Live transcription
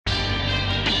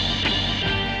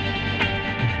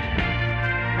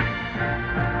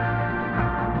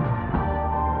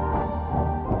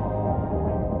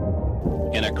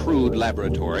crude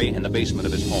laboratory in the basement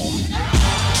of his home.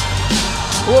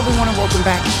 Hello, everyone, and welcome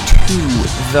back to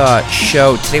the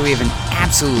show. Today we have an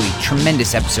absolutely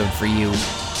tremendous episode for you.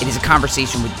 It is a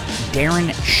conversation with Darren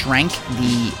Schrenk,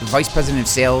 the Vice President of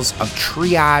Sales of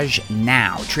Triage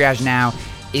Now. Triage Now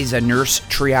is a nurse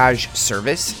triage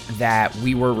service that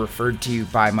we were referred to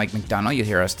by Mike McDonough. You'll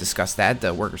hear us discuss that,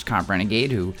 the workers' comp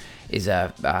renegade, who is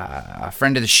a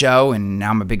friend of the show, and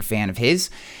now I'm a big fan of his.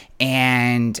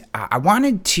 And I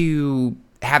wanted to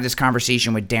have this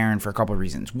conversation with Darren for a couple of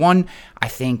reasons. One, I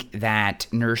think that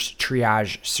nurse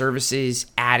triage services,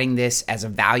 adding this as a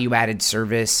value-added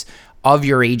service of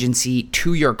your agency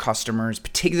to your customers,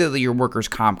 particularly your workers'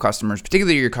 comp customers,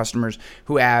 particularly your customers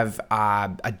who have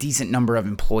a decent number of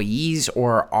employees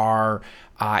or are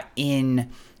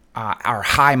in our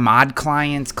high mod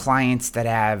clients that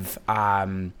have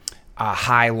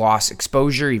high loss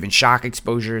exposure, even shock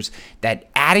exposures, that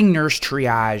adding nurse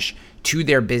triage to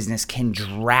their business can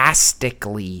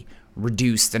drastically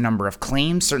reduce the number of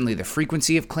claims, certainly the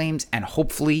frequency of claims, and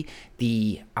hopefully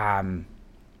the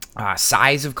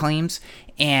size of claims.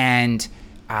 And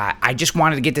I just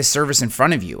wanted to get this service in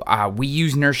front of you. We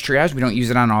use nurse triage. We don't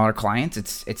use it on all our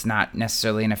clients. It's not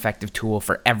necessarily an effective tool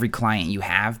for every client you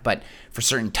have, but for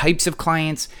certain types of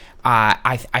clients,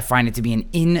 I find it to be an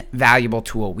invaluable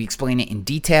tool. We explain it in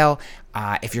detail.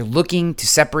 If you're looking to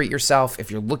separate yourself,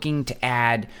 if you're looking to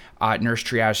add nurse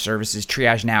triage services,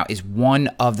 Triage Now is one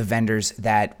of the vendors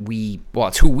that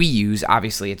it's who we use.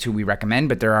 Obviously, it's who we recommend,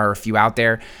 but there are a few out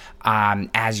there,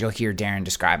 as you'll hear Darren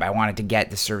describe. I wanted to get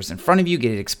the service in front of you,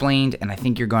 get it explained, and I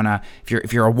think you're gonna,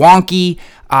 if you're a wonky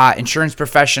insurance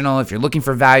professional, if you're looking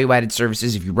for value-added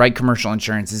services, if you write commercial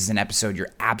insurance, this is an episode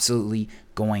you're absolutely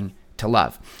going to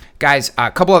love. Guys, a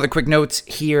couple other quick notes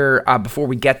here before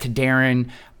we get to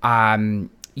Darren.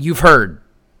 You've heard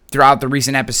throughout the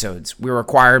recent episodes, we were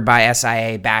acquired by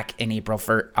SIA back in April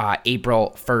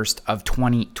 1st of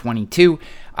 2022. It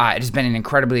has been an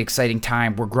incredibly exciting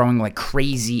time. We're growing like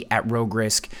crazy at Rogue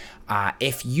Risk.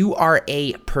 If you are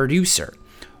a producer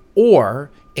or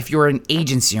if you're an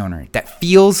agency owner that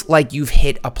feels like you've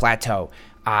hit a plateau,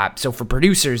 so for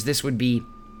producers, this would be,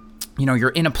 you're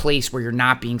in a place where you're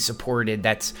not being supported,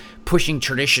 that's pushing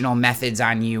traditional methods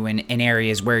on you in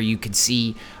areas where you could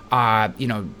see,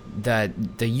 the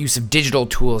use of digital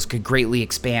tools could greatly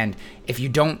expand. If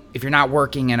you're not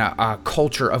working in a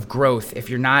culture of growth, if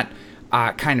you're not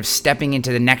kind of stepping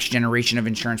into the next generation of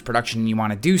insurance production and you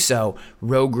want to do so,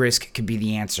 Rogue Risk could be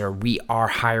the answer. We are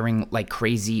hiring like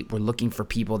crazy. We're looking for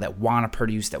people that want to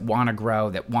produce, that want to grow,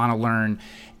 that want to learn,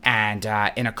 and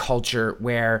in a culture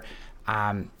where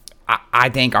I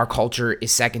think our culture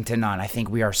is second to none. I think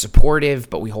we are supportive,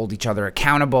 but we hold each other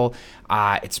accountable.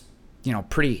 It's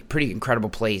pretty incredible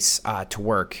place to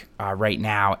work right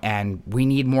now, and we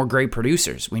need more great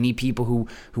producers. We need people who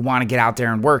want to get out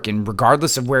there and work. And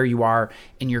regardless of where you are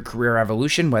in your career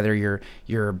evolution, whether you're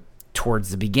towards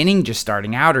the beginning, just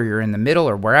starting out, or you're in the middle,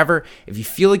 or wherever, if you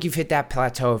feel like you've hit that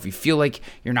plateau, if you feel like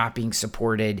you're not being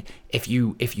supported, if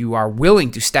you are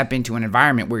willing to step into an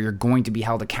environment where you're going to be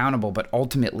held accountable, but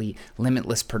ultimately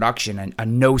limitless production, a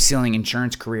no-ceiling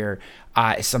insurance career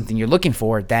is something you're looking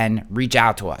for, then reach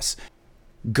out to us.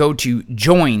 Go to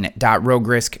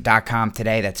join.roguerisk.com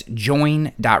today. That's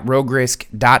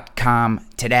join.roguerisk.com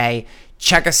today.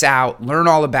 Check us out, learn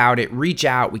all about it, reach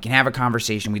out. We can have a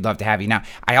conversation. We'd love to have you. Now,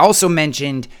 I also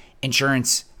mentioned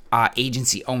insurance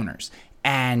agency owners.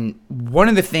 And one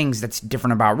of the things that's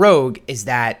different about Rogue is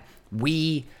that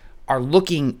we are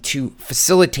looking to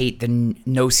facilitate the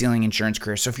no-ceiling insurance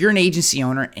career. So if you're an agency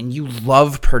owner and you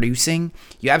love producing,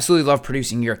 you absolutely love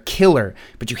producing, you're a killer,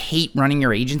 but you hate running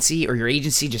your agency, or your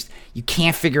agency you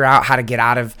can't figure out how to get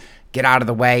out of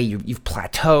the way, you've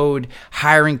plateaued,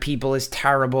 hiring people is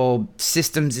terrible,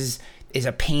 systems is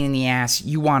a pain in the ass,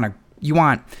 you want to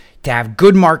have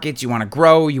good markets, you want to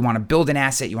grow, you want to build an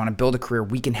asset, you want to build a career,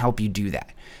 we can help you do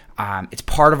that. It's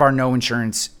part of our no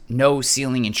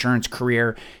ceiling insurance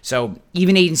career. So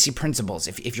even agency principals,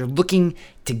 if you're looking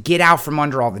to get out from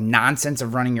under all the nonsense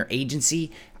of running your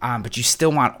agency, but you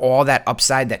still want all that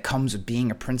upside that comes with being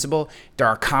a principal, there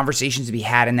are conversations to be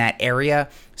had in that area.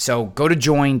 So go to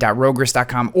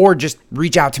join.roguerisk.com or just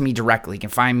reach out to me directly. You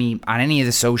can find me on any of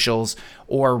the socials,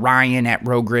 or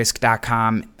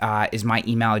Ryan@roguerisk.com is my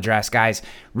email address. Guys,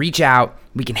 reach out.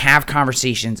 We can have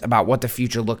conversations about what the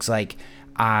future looks like.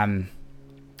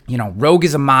 Rogue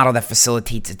is a model that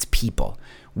facilitates its people.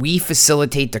 We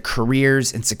facilitate the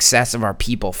careers and success of our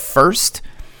people first,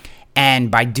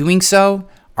 and by doing so,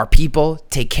 our people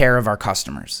take care of our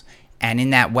customers. And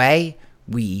in that way,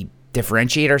 we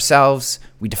differentiate ourselves,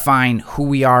 we define who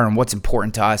we are and what's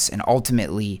important to us, and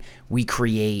ultimately we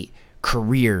create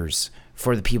careers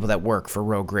for the people that work for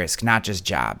Rogue Risk, not just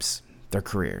jobs, they're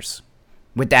careers.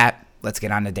 With that, let's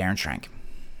get on to Darren Schrenk.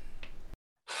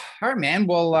 All right, man.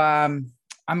 Well, I'm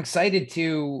excited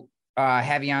to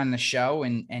have you on the show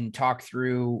and talk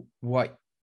through what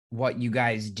you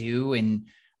guys do, and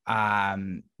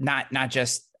not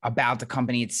just about the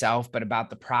company itself, but about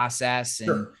the process and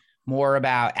Sure. more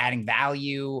about adding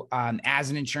value as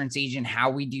an insurance agent,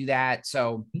 how we do that.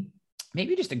 So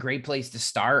maybe just a great place to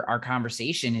start our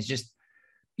conversation is just,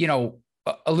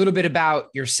 a little bit about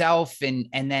yourself and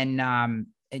then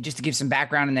just to give some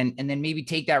background and then maybe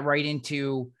take that right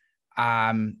into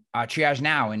Triage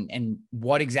Now and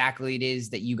what exactly it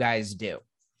is that you guys do.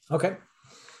 Okay.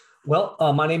 Well,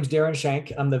 my name's Darren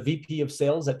Schrenk. I'm the VP of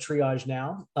Sales at Triage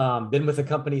Now. Been with the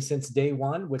company since day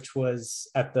one, which was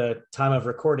at the time of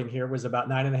recording here was about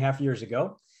 9.5 years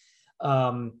ago.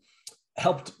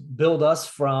 Helped build us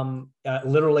from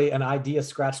literally an idea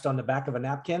scratched on the back of a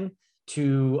napkin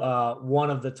to one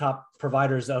of the top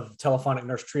providers of telephonic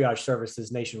nurse triage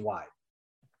services nationwide.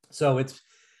 So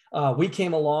we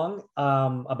came along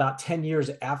about 10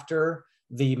 years after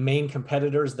the main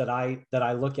competitors that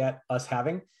I look at us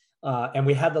having. And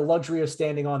we had the luxury of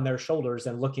standing on their shoulders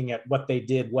and looking at what they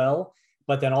did well,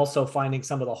 but then also finding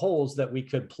some of the holes that we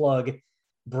could plug,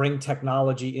 bring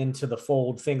technology into the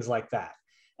fold, things like that.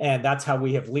 And that's how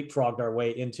we have leapfrogged our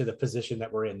way into the position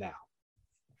that we're in now.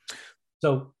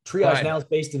 So Triage Now is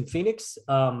based in Phoenix.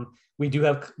 We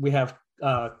have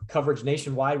coverage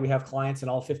nationwide. We have clients in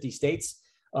all 50 states.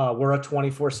 We're a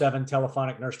 24/7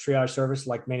 telephonic nurse triage service,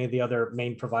 like many of the other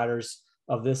main providers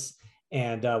of this.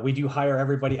 And we do hire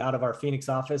everybody out of our Phoenix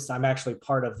office. I'm actually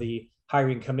part of the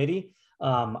hiring committee.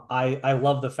 I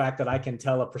love the fact that I can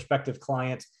tell a prospective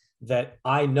client that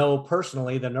I know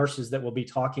personally the nurses that will be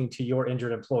talking to your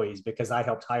injured employees because I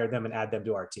helped hire them and add them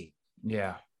to our team.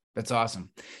 Yeah, that's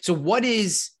awesome. So what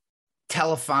is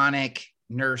telephonic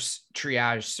nurse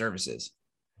triage services?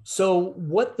 So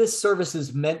what this service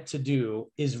is meant to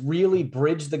do is really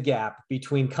bridge the gap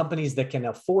between companies that can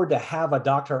afford to have a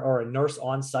doctor or a nurse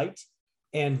on site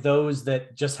and those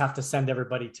that just have to send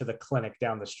everybody to the clinic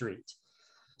down the street.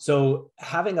 So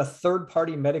having a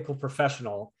third-party medical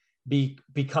professional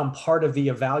become part of the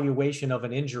evaluation of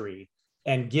an injury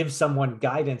and give someone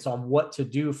guidance on what to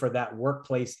do for that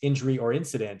workplace injury or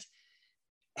incident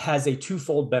has a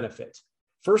twofold benefit.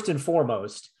 First and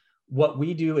foremost, what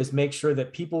we do is make sure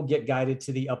that people get guided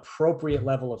to the appropriate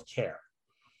level of care.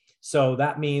 So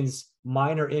that means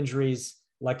minor injuries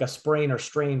like a sprain or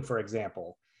strain, for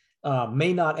example,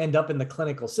 may not end up in the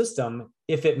clinical system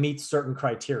if it meets certain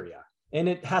criteria. And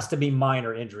it has to be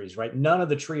minor injuries, right? None of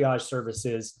the triage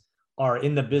services are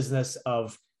in the business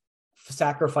of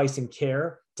sacrificing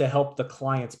care to help the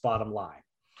client's bottom line.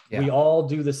 Yeah. We all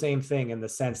do the same thing in the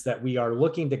sense that we are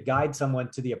looking to guide someone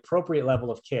to the appropriate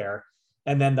level of care.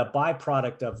 And then the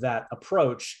byproduct of that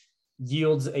approach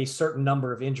yields a certain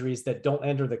number of injuries that don't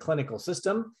enter the clinical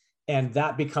system. And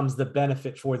that becomes the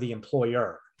benefit for the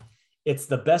employer. It's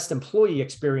the best employee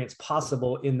experience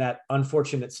possible in that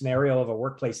unfortunate scenario of a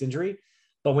workplace injury.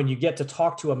 But when you get to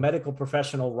talk to a medical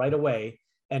professional right away,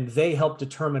 and they help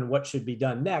determine what should be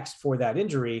done next for that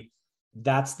injury,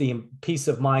 that's the peace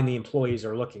of mind the employees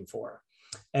are looking for.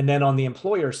 And then on the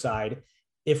employer side,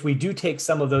 if we do take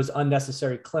some of those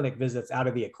unnecessary clinic visits out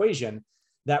of the equation,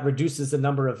 that reduces the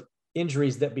number of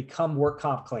injuries that become work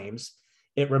comp claims.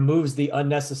 It removes the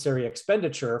unnecessary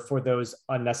expenditure for those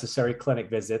unnecessary clinic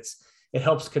visits. It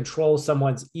helps control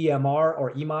someone's EMR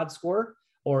or EMOD score,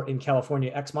 or in California,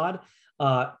 XMOD,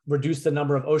 reduce the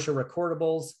number of OSHA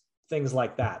recordables, things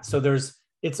like that. So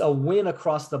it's a win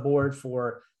across the board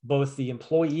for both the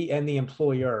employee and the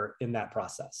employer in that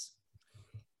process.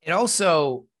 It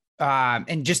also,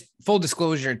 and just full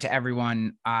disclosure to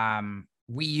everyone,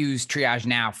 we use Triage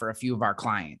Now for a few of our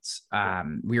clients.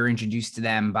 We were introduced to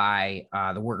them by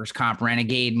the workers' comp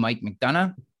renegade, Mike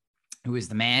McDonough, who is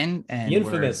the man. And the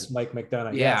infamous Mike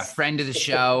McDonough. Yeah, yes. Friend of the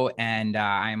show. And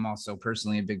I am also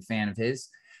personally a big fan of his.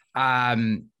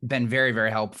 Been very,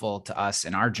 very helpful to us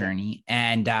in our journey.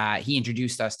 And he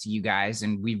introduced us to you guys,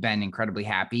 and we've been incredibly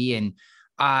happy. And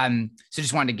so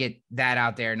just wanted to get that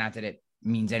out there. Not that it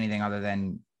means anything other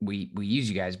than we use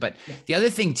you guys. But the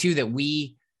other thing too, that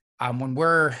we, when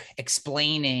we're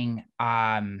explaining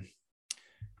to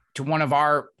one of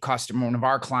our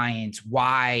clients,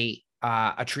 why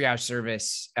a triage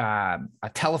service, a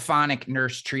telephonic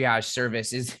nurse triage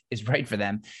service is right for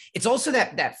them. It's also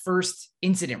that first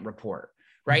incident report,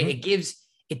 right? Mm-hmm.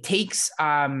 It takes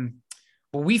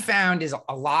what we found is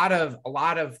a lot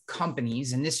of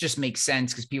companies, and this just makes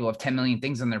sense because people have 10 million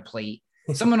things on their plate.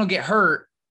 Someone will get hurt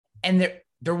and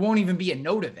there won't even be a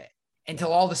note of it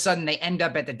until all of a sudden they end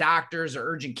up at the doctor's or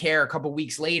urgent care a couple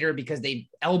weeks later because their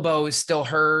elbow is still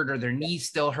hurt or their knee's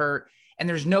still hurt. And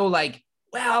there's no like,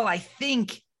 well, I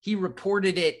think he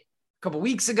reported it a couple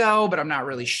weeks ago, but I'm not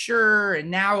really sure. And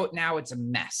now it's a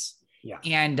mess. Yeah.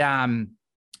 And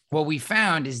what we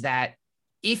found is that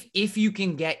if you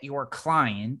can get your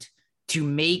client to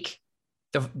make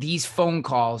these phone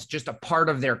calls just a part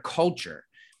of their culture,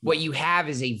 what you have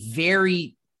is a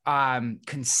very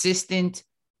consistent,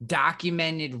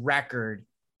 documented record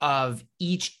of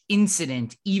each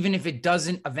incident, even if it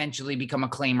doesn't eventually become a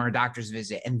claim or a doctor's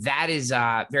visit. And that is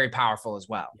very powerful as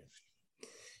well.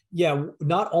 Yeah.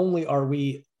 Not only are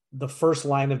we the first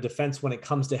line of defense when it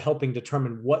comes to helping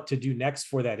determine what to do next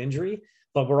for that injury,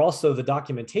 but we're also the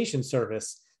documentation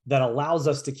service that allows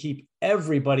us to keep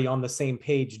everybody on the same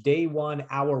page day one,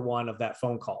 hour one of that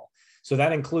phone call. So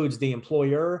that includes the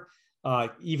employer,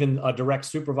 even a direct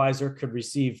supervisor could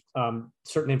receive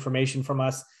certain information from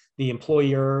us, the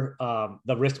employer,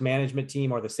 the risk management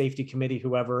team or the safety committee,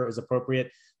 whoever is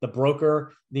appropriate, the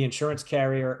broker, the insurance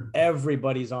carrier,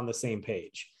 everybody's on the same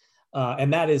page.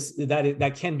 And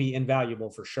that can be invaluable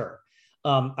for sure.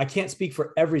 I can't speak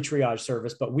for every triage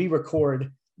service, but we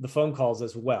record the phone calls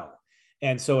as well.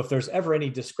 And so if there's ever any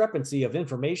discrepancy of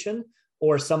information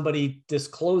or somebody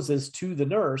discloses to the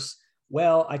nurse,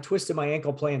 well, I twisted my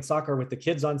ankle playing soccer with the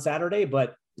kids on Saturday,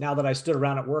 but now that I stood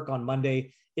around at work on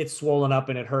Monday, it's swollen up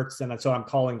and it hurts. And so I'm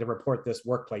calling to report this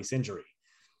workplace injury.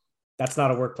 That's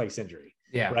not a workplace injury.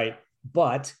 Yeah. Right.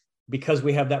 But because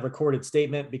we have that recorded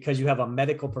statement, because you have a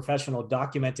medical professional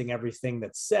documenting everything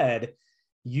that's said,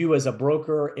 you as a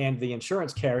broker and the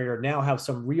insurance carrier now have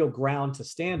some real ground to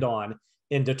stand on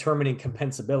in determining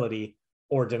compensability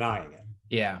or denying it.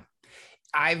 Yeah.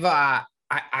 I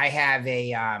have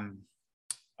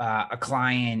a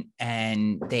client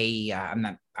and they,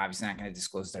 I'm obviously not going to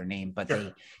disclose their name, but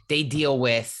sure. they deal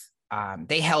with,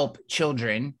 they help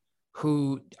children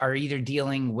who are either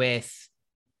dealing with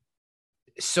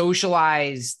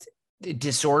socialized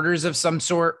disorders of some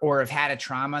sort or have had a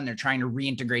trauma and they're trying to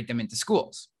reintegrate them into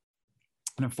schools.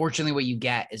 And unfortunately, what you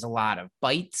get is a lot of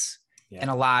bites and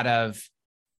a lot of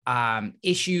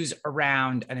issues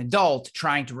around an adult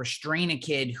trying to restrain a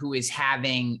kid who is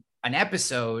having an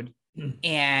episode.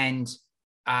 And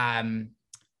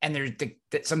there's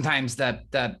sometimes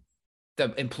the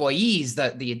employees,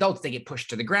 the adults, they get pushed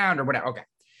to the ground or whatever. Okay.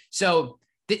 So,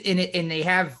 and they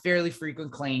have fairly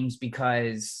frequent claims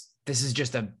because this is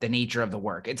just the nature of the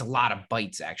work. It's a lot of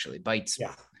bites, actually. Bites.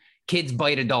 Yeah. Kids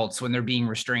bite adults when they're being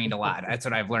restrained a lot. That's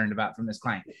what I've learned about from this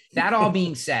client. That all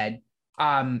being said,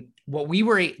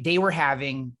 they were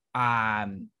having, there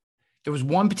was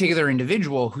one particular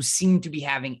individual who seemed to be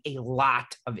having a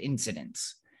lot of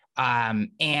incidents.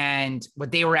 And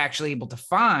what they were actually able to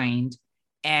find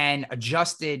and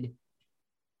adjusted,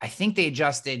 I think they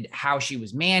adjusted how she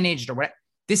was managed or what.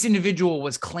 This individual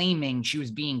was claiming she was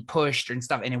being pushed and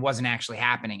stuff, and it wasn't actually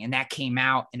happening. And that came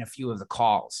out in a few of the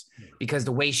calls because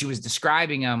the way she was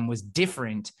describing them was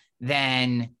different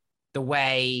than the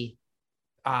way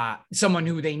someone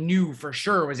who they knew for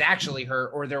sure was actually her,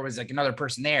 or there was like another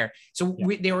person there. So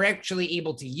they were actually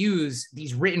able to use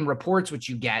these written reports, which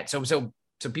you get. So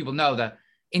people know the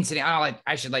incident.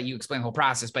 I should let you explain the whole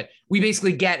process, but we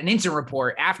basically get an incident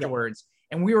report afterwards.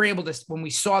 And we were able to, when we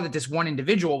saw that this one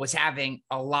individual was having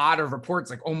a lot of reports,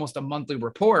 like almost a monthly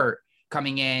report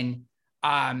coming in,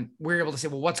 we were able to say,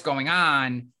 well, what's going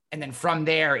on? And then from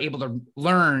there, able to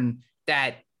learn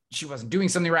that she wasn't doing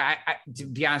something right. To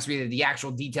be honest with you, the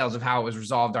actual details of how it was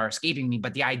resolved are escaping me.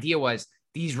 But the idea was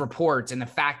these reports and the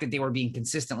fact that they were being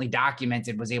consistently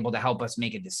documented was able to help us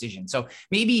make a decision. So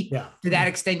maybe to that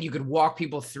extent, you could walk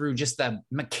people through just the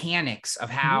mechanics of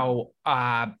how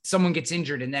someone gets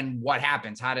injured and then what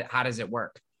happens. How does it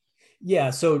work? Yeah.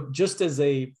 So just as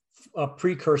a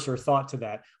precursor thought to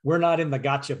that, we're not in the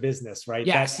gotcha business, right?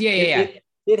 Yes.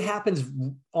 It happens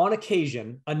on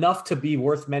occasion enough to be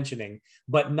worth mentioning,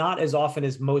 but not as often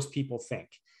as most people think.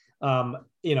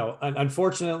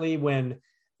 Unfortunately, when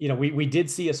we did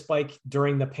see a spike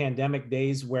during the pandemic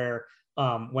days where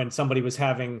when somebody was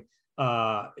having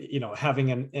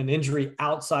an injury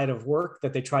outside of work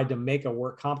that they tried to make a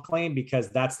work comp claim because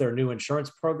that's their new insurance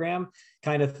program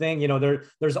kind of thing.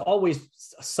 There's always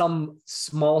some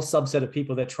small subset of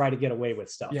people that try to get away with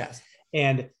stuff. Yes.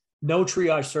 And no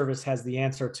triage service has the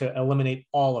answer to eliminate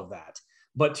all of that.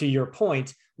 But to your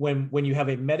point, when you have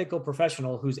a medical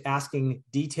professional who's asking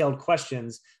detailed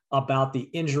questions about the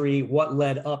injury, what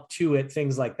led up to it,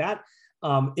 things like that,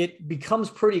 it becomes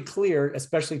pretty clear,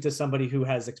 especially to somebody who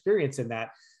has experience in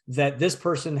that, that this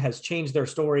person has changed their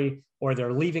story or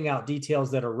they're leaving out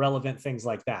details that are relevant, things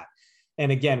like that.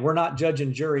 And again, we're not judge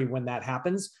and jury when that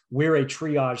happens. We're a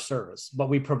triage service, but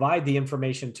we provide the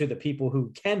information to the people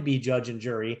who can be judge and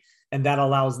jury, and that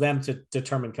allows them to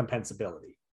determine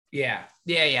compensability. Yeah.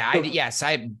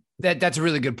 That's a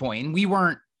really good point.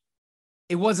 And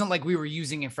it wasn't like we were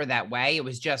using it for that way. It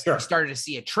was just, we started to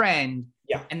see a trend.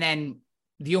 Yeah. And then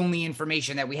the only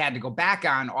information that we had to go back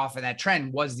on off of that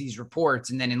trend was these reports.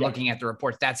 And then in looking at the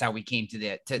reports, that's how we came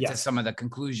to some of the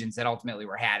conclusions that ultimately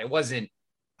were had. It wasn't,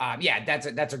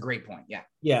 that's a great point. Yeah.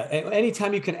 Yeah. And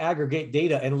anytime you can aggregate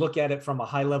data and look at it from a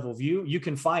high level view, you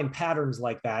can find patterns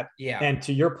like that. Yeah. And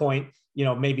to your point,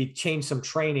 maybe change some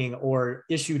training or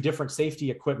issue different safety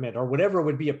equipment or whatever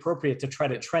would be appropriate to try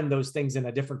to trend those things in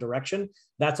a different direction.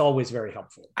 That's always very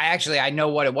helpful. I know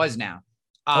what it was now.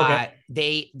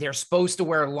 They're supposed to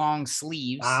wear long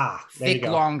sleeves, thick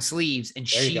long sleeves, and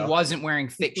she wasn't wearing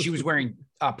thick. She was wearing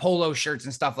polo shirts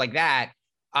and stuff like that.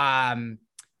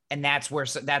 And that's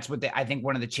what I think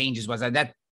one of the changes was and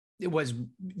that's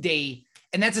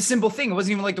a simple thing. It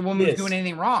wasn't even like the woman was doing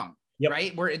anything wrong. Yep.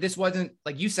 Right. Where this wasn't,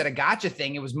 like you said, a gotcha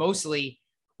thing. It was mostly,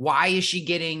 why does she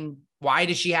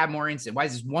have more incident? Why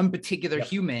is this one particular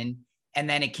human? And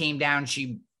then it came down,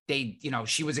 she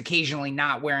was occasionally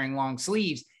not wearing long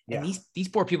sleeves. And these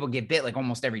poor people get bit like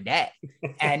almost every day.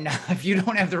 And if you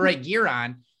don't have the right gear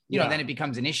on, then it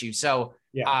becomes an issue. So,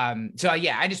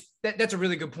 that's a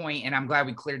really good point. And I'm glad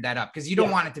we cleared that up, because you don't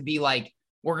want it to be like,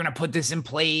 we're going to put this in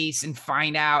place and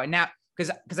find out. And now,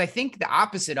 because I think the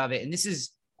opposite of it, and this is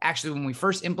actually when we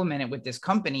first implemented with this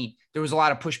company, there was a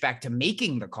lot of pushback to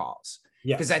making the calls.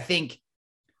 Because I think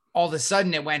all of a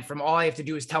sudden it went from all I have to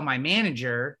do is tell my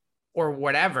manager or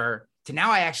whatever to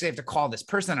now I actually have to call this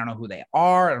person. I don't know who they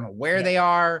are. I don't know where they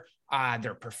are.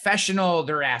 They're professional.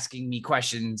 They're asking me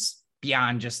questions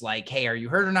beyond just like, hey, are you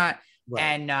hurt or not? Right.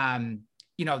 And,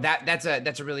 that's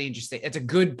a really interesting, it's a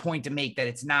good point to make,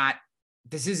 that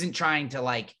this isn't trying to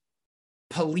like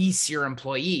police your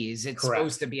employees. It's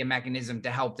supposed to be a mechanism to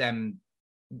help them,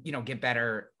 get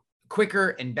better, quicker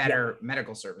and better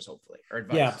medical service, hopefully, or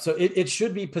advice. Yeah. So it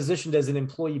should be positioned as an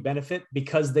employee benefit,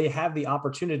 because they have the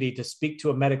opportunity to speak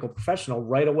to a medical professional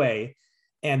right away.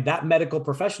 And that medical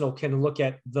professional can look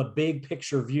at the big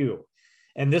picture view.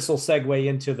 And this will segue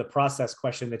into the process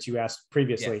question that you asked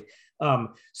previously.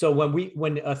 So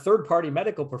when a third party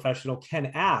medical professional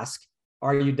can ask,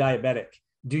 are you diabetic?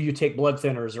 Do you take blood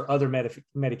thinners or other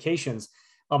medications?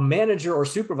 A manager or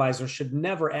supervisor should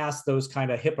never ask those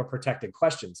kind of HIPAA protected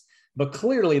questions, but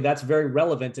clearly that's very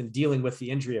relevant in dealing with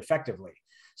the injury effectively.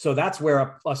 So that's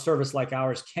where a service like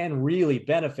ours can really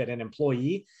benefit an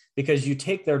employee, because you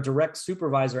take their direct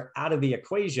supervisor out of the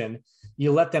equation,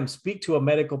 you let them speak to a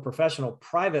medical professional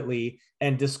privately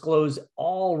and disclose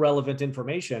all relevant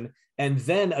information, and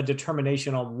then a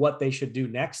determination on what they should do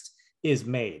next is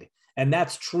made. And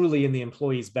that's truly in the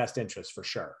employee's best interest for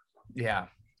sure. Yeah,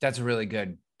 that's really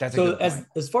good. That's so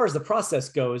as far as the process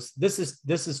goes, this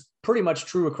is pretty much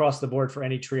true across the board for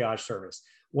any triage service.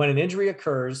 When an injury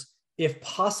occurs, if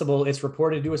possible, it's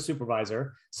reported to a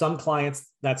supervisor. Some clients,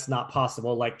 that's not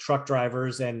possible, like truck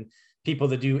drivers and people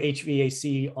that do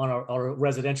HVAC on a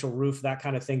residential roof, that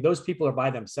kind of thing. Those people are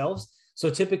by themselves. So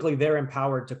typically they're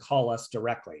empowered to call us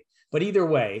directly. But either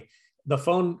way, the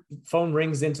phone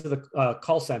rings into the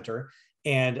call center,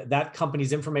 and that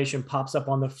company's information pops up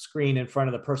on the screen in front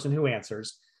of the person who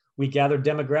answers. We gather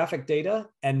demographic data,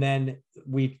 and then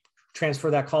we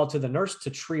transfer that call to the nurse to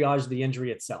triage the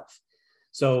injury itself.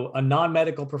 So a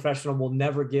non-medical professional will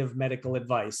never give medical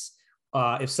advice.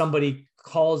 If somebody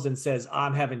calls and says,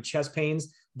 I'm having chest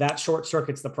pains, that short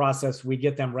circuits the process. We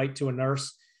get them right to a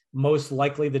nurse. Most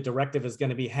likely the directive is going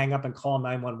to be hang up and call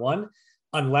 911,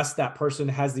 unless that person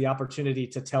has the opportunity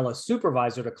to tell a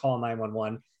supervisor to call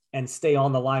 911 and stay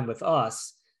on the line with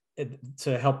us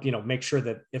to help, make sure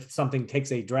that if something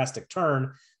takes a drastic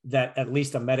turn, that at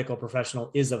least a medical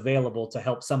professional is available to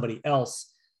help somebody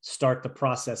else start the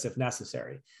process if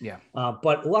necessary. Yeah.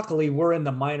 But luckily we're in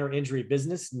the minor injury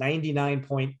business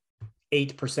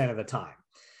 99.8% of the time.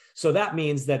 So that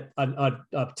means that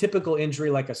a typical injury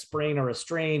like a sprain or a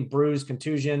strain, bruise,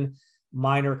 contusion,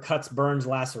 minor cuts, burns,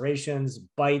 lacerations,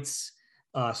 bites,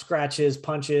 scratches,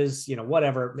 punches,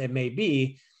 whatever it may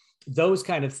be, those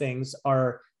kind of things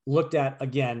are looked at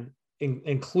again,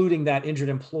 including that injured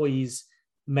employee's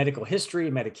medical history,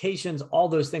 medications, all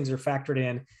those things are factored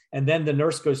in. And then the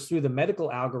nurse goes through the medical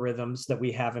algorithms that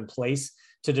we have in place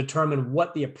to determine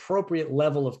what the appropriate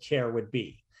level of care would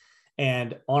be.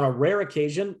 And on a rare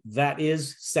occasion, that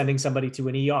is sending somebody to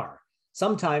an ER.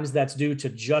 Sometimes that's due to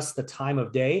just the time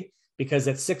of day, because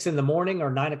at 6 in the morning or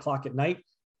 9 o'clock at night,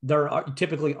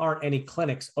 typically aren't any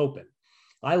clinics open.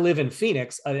 I live in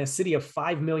Phoenix, a city of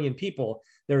 5 million people.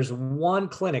 There's one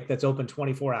clinic that's open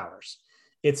 24 hours.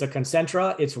 It's a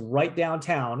Concentra. It's right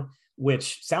downtown,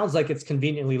 which sounds like it's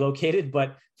conveniently located,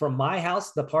 but from my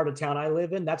house, the part of town I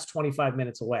live in, that's 25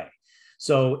 minutes away.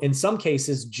 So in some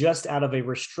cases, just out of a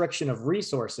restriction of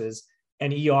resources,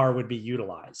 an ER would be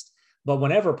utilized. But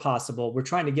whenever possible, we're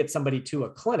trying to get somebody to a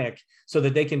clinic so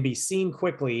that they can be seen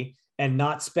quickly and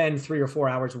not spend 3 or 4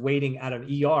 hours waiting at an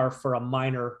ER for a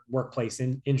minor workplace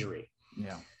injury.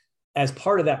 Yeah. As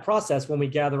part of that process, when we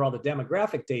gather all the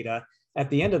demographic data, at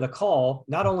the end of the call,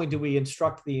 not only do we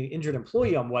instruct the injured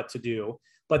employee on what to do,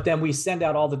 but then we send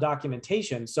out all the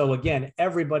documentation. So again,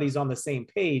 everybody's on the same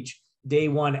page day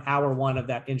one, hour one of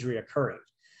that injury occurring.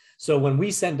 So when we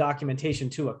send documentation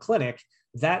to a clinic,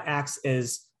 that acts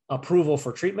as approval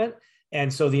for treatment.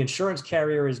 And so the insurance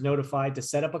carrier is notified to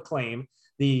set up a claim.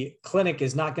 The clinic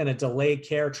is not going to delay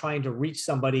care trying to reach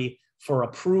somebody for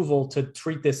approval to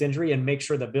treat this injury and make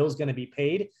sure the bill's going to be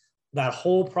paid. That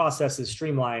whole process is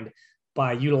streamlined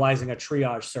by utilizing a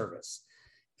triage service.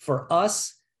 For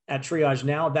us at Triage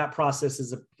Now, that process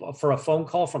is for a phone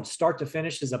call from start to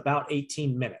finish is about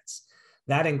 18 minutes.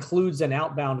 That includes an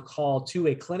outbound call to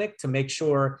a clinic to make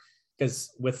sure, because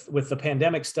with the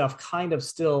pandemic stuff kind of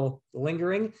still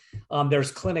lingering,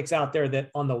 there's clinics out there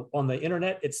that on the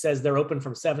internet, it says they're open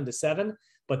from 7 to 7,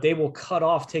 but they will cut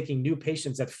off taking new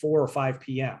patients at 4 or 5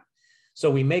 p.m.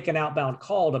 So we make an outbound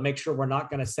call to make sure we're not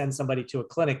going to send somebody to a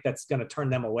clinic that's going to turn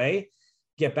them away.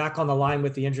 Get back on the line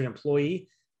with the injured employee,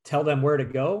 tell them where to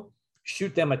go,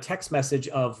 shoot them a text message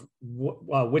of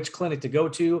which clinic to go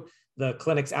to, the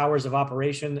clinic's hours of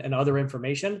operation and other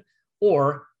information.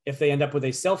 Or if they end up with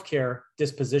a self-care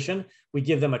disposition, we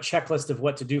give them a checklist of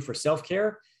what to do for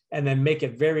self-care and then make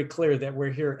it very clear that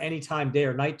we're here anytime, day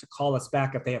or night, to call us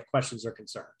back if they have questions or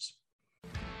concerns.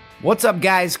 What's up,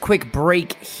 guys? Quick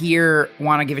break here.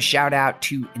 Want to give a shout out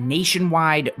to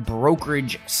Nationwide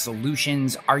Brokerage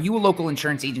Solutions. Are you a local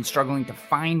insurance agent struggling to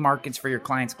find markets for your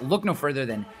clients? Look no further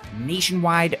than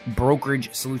Nationwide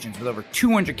Brokerage Solutions. With over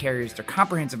 200 carriers, their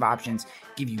comprehensive options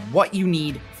give you what you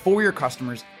need for your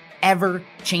customers'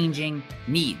 ever-changing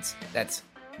needs. That's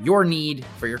your need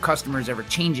for your customers'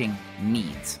 ever-changing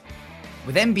needs.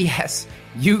 With NBS,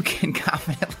 you can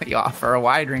confidently offer a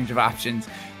wide range of options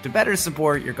to better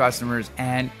support your customers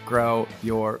and grow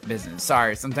your business.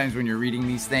 Sorry, sometimes when you're reading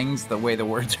these things, the way the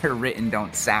words are written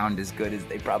don't sound as good as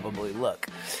they probably look.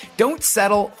 Don't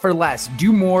settle for less.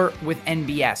 Do more with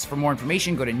NBS. For more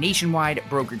information, go to Nationwide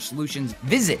Brokerage Solutions.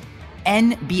 Visit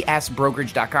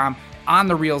nbsbrokerage.com. On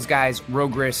the reels, guys,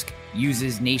 Rogue Risk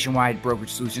uses Nationwide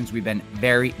Brokerage Solutions. We've been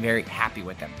very, very happy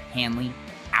with them. Hanley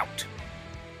out.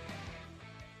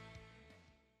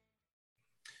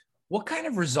 What kind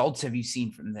of results have you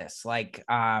seen from this? Like,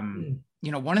 one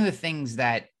of the things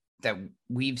that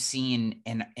we've seen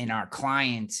in our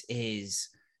clients is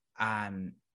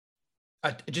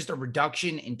just a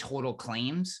reduction in total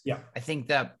claims. Yeah, I think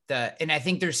and I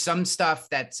think there's some stuff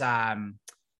that's I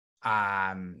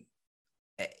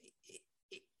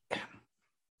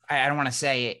don't want to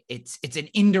say it's an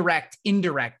indirect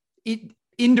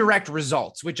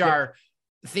results, which are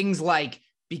things like,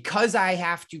 because I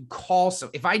have to call, so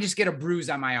if I just get a bruise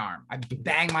on my arm, I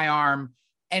bang my arm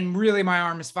and really my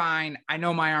arm is fine. I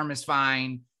know my arm is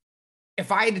fine.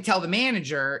 If I had to tell the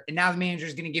manager, and now the manager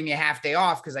is going to give me a half day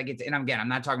off because I get to, and again, I'm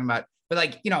not talking about, but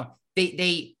like,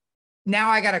 they now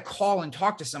I got to call and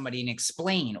talk to somebody and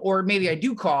explain, or maybe I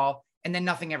do call and then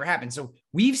nothing ever happens. So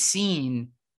we've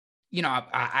seen,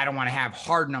 I don't want to have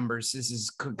hard numbers. This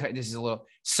is a little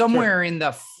somewhere in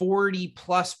the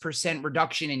 40+%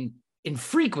 reduction in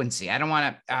frequency. I don't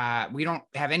want to, we don't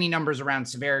have any numbers around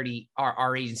severity,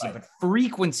 our agency, but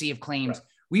frequency of claims. Right.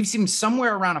 We've seen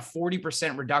somewhere around a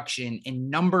 40% reduction in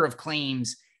number of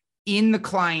claims in the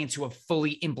clients who have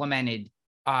fully implemented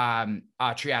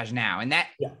Triage Now. And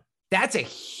that's a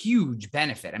huge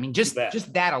benefit. I mean, just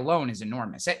that alone is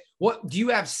enormous. What do you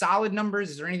have solid numbers?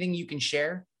 Is there anything you can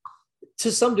share?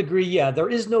 To some degree, yeah. There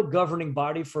is no governing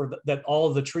body that all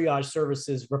of the triage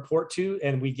services report to,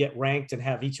 and we get ranked and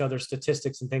have each other's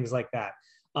statistics and things like that.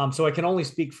 So I can only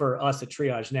speak for us at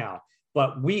Triage Now,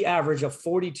 but we average a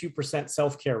 42%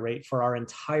 self-care rate for our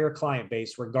entire client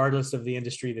base, regardless of the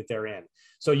industry that they're in.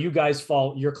 So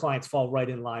your clients fall right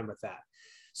in line with that.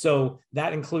 So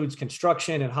that includes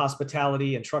construction and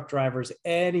hospitality and truck drivers.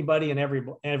 Anybody and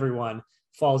everyone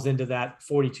falls into that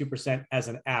 42% as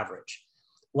an average.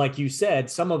 Like you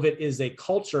said, some of it is a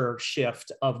culture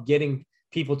shift of getting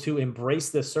people to embrace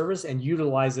this service and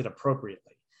utilize it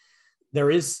appropriately. There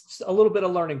is a little bit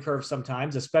of learning curve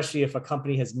sometimes, especially if a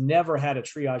company has never had a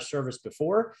triage service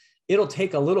before. It'll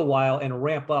take a little while and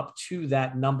ramp up to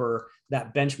that number,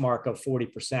 that benchmark of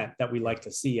 40% that we like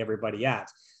to see everybody at.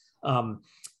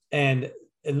 And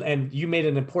you made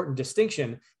an important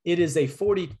distinction. It is a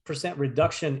 40%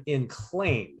 reduction in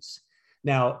claims.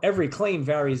 Now, every claim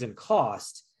varies in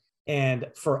cost. And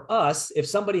for us, if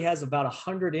somebody has about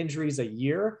 100 injuries a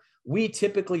year, we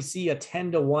typically see a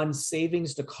 10-to-1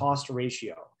 savings to cost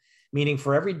ratio, meaning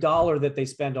for every dollar that they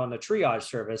spend on the triage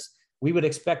service, we would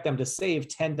expect them to save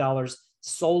 $10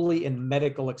 solely in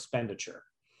medical expenditure.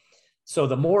 So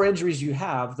the more injuries you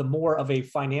have, the more of a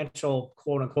financial,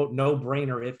 quote unquote,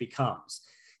 no-brainer it becomes.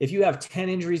 If you have 10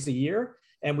 injuries a year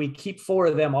and we keep 4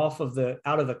 of them out of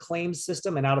the claims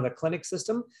system and out of the clinic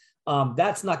system,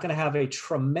 that's not going to have a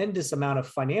tremendous amount of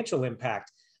financial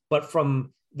impact. But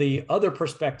from the other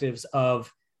perspectives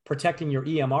of protecting your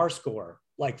EMR score,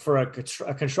 like for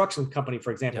a construction company,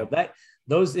 for example, that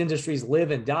those industries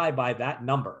live and die by that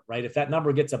number, right? If that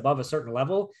number gets above a certain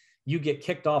level, you get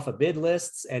kicked off of bid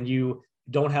lists and you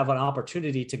don't have an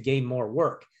opportunity to gain more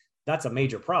work. That's a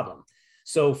major problem.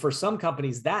 So for some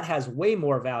companies, that has way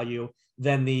more value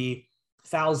than the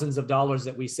thousands of dollars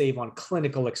that we save on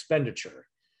clinical expenditure.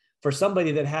 For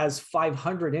somebody that has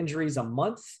 500 injuries a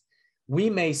month, we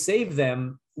may save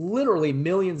them literally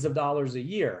millions of dollars a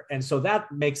year. And so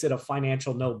that makes it a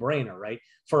financial no-brainer, right?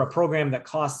 For a program that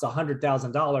costs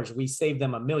 $100,000, we save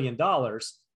them $1 million.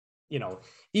 You know,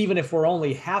 even if we're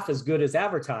only half as good as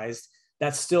advertised,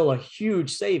 that's still a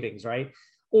huge savings, right?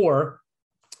 Or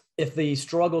if they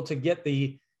struggle to get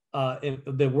the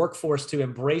workforce to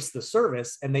embrace the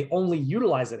service and they only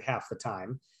utilize it half the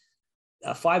time,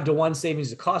 a 5-to-1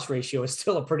 savings to cost ratio is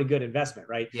still a pretty good investment,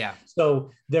 right? Yeah. So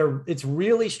it's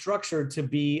really structured to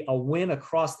be a win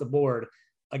across the board.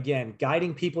 Again,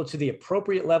 guiding people to the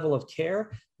appropriate level of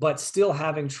care, but still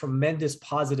having tremendous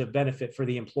positive benefit for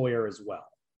the employer as well.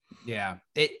 Yeah.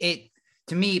 It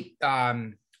to me,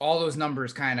 all those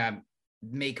numbers kind of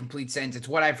make complete sense. It's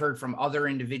what I've heard from other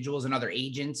individuals and other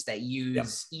agents that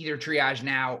use either Triage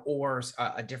Now or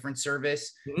a different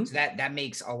service. Mm-hmm. So that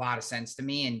makes a lot of sense to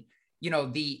me. And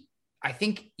I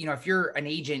think, if you're an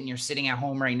agent and you're sitting at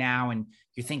home right now and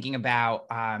you're thinking about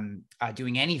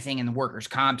doing anything in the workers'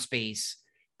 comp space,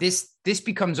 this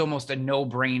becomes almost a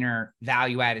no-brainer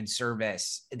value-added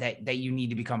service that you need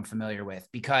to become familiar with,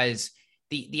 because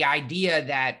the idea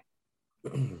that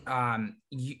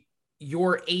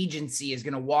your agency is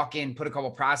going to walk in, put a couple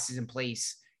of processes in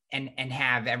place and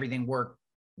have everything work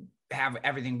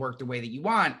the way that you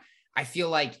want, I feel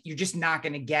like you're just not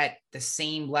going to get the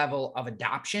same level of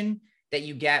adoption that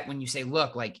you get when you say,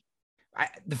 look,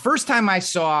 the first time I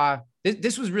saw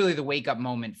this was really the wake up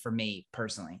moment for me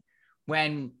personally,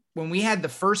 when we had the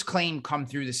first claim come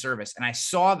through the service and I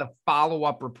saw the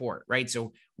follow-up report, right?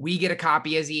 So we get a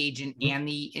copy as the agent and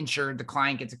the insured, the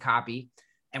client gets a copy,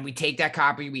 and we take that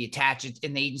copy, we attach it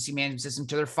in the agency management system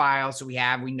to their file. So we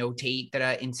notate that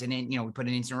an incident, we put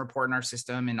an incident report in our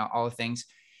system and all the things.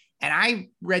 And I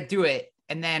read through it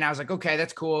and then I was like, okay,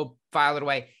 that's cool. File it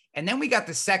away. And then we got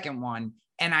the second one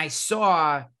and I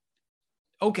saw,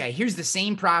 okay, here's the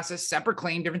same process, separate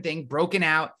claim, different thing, broken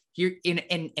out here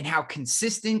in how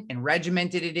consistent and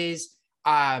regimented it is.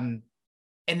 And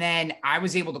then I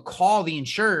was able to call the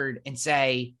insured and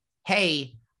say,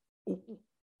 hey,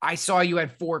 I saw you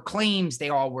had 4 claims. They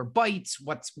all were bites.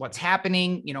 What's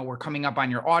happening? We're coming up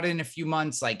on your audit in a few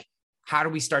months. Like, how do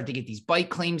we start to get these bite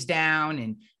claims down?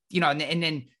 And, and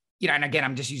then, and again,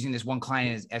 I'm just using this one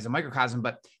client as a microcosm,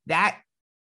 but that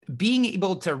being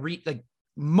able to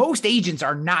most agents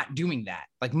are not doing that.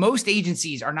 Like most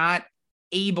agencies are not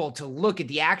able to look at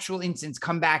the actual instance,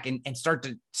 come back and start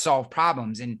to solve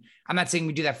problems. And I'm not saying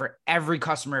we do that for every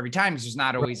customer every time, because there's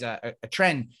not always a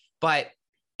trend, but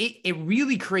it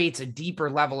really creates a deeper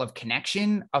level of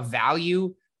connection, of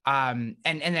value. And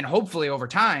then hopefully over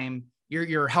time,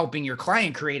 you're helping your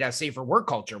client create a safer work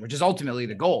culture, which is ultimately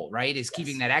the goal, right? Is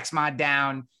keeping that XMOD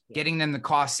down, getting them the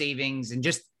cost savings, and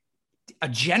just a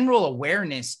general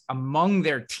awareness among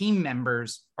their team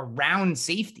members around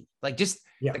safety. Like just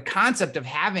the concept of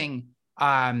having,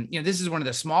 this is one of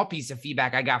the small pieces of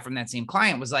feedback I got from that same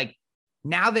client was like,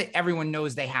 now that everyone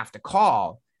knows they have to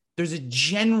call, there's a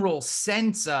general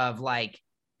sense of like,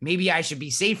 maybe I should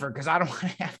be safer because I don't want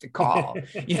to have to call,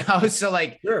 So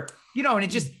like, sure. And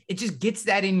it just gets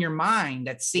that in your mind,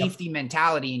 that safety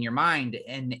mentality in your mind.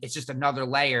 And it's just another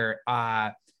layer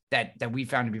that we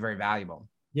found to be very valuable.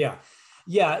 Yeah.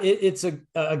 Yeah. It's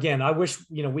again, I wish,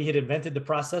 we had invented the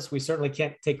process. We certainly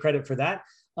can't take credit for that.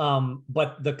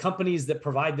 But the companies that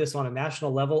provide this on a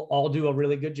national level all do a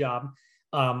really good job.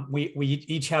 We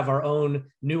each have our own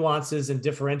nuances and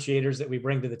differentiators that we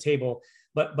bring to the table.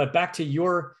 But back to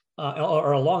your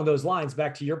or along those lines,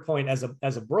 back to your point as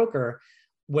a broker,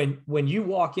 when you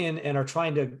walk in and are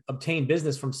trying to obtain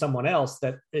business from someone else,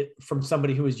 from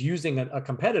somebody who is using a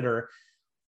competitor,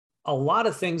 a lot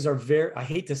of things are I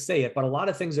hate to say it, but a lot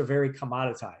of things are very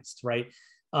commoditized, right?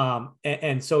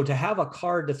 And so to have a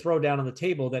card to throw down on the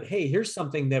table that, hey, here's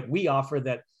something that we offer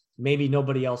that maybe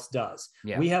nobody else does.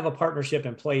 Yeah. We have a partnership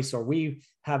in place, or we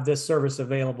have this service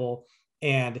available,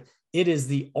 and it is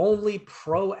the only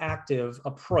proactive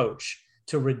approach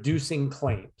to reducing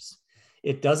claims.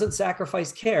 It doesn't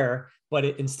sacrifice care, but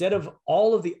instead of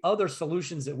all of the other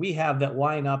solutions that we have that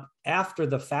line up after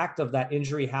the fact of that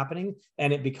injury happening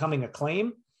and it becoming a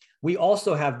claim, we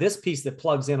also have this piece that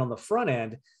plugs in on the front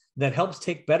end that helps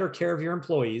take better care of your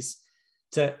employees,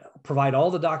 to provide all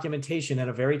the documentation in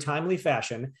a very timely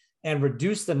fashion and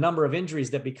reduce the number of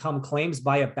injuries that become claims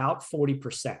by about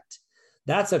 40%.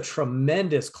 That's a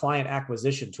tremendous client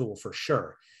acquisition tool for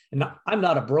sure. And I'm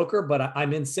not a broker, but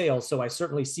I'm in sales, so I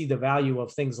certainly see the value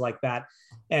of things like that.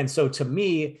 And so to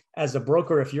me, as a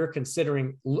broker, if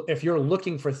you're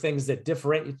looking for things that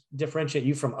differentiate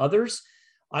you from others,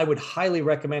 I would highly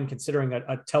recommend considering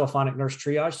a telephonic nurse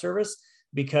triage service,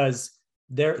 because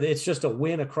it's just a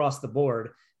win across the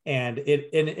board. And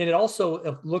it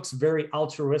also looks very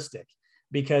altruistic,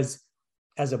 because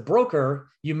as a broker,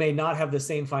 you may not have the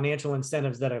same financial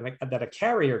incentives that a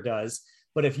carrier does.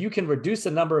 But if you can reduce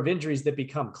the number of injuries that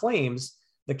become claims,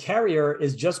 the carrier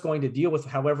is just going to deal with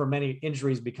however many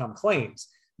injuries become claims.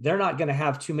 They're not going to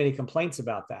have too many complaints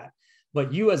about that.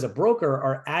 But you as a broker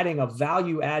are adding a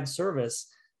value add service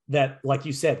that, like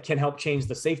you said, can help change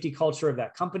the safety culture of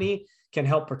that company, can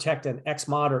help protect an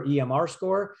XMOD or EMR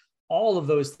score. All of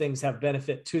those things have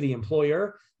benefit to the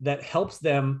employer that helps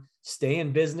them stay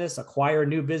in business, acquire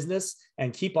new business,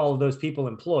 and keep all of those people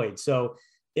employed. So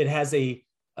it has a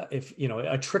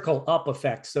trickle up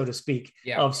effect, so to speak,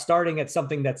 of starting at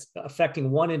something that's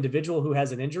affecting one individual who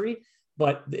has an injury,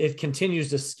 but it continues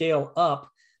to scale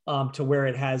up to where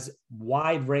it has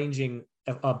wide ranging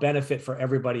benefit for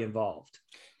everybody involved.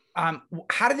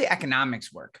 How do the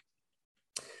economics work?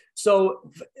 So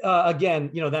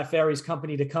again, that varies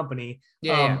company to company.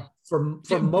 For most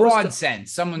broad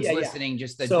sense, someone's listening,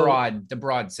 just the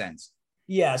broad sense.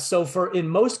 Yeah. So in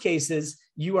most cases,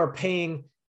 you are paying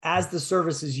as the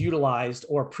service is utilized,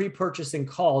 or pre-purchasing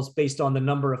calls based on the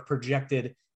number of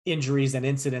projected injuries and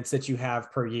incidents that you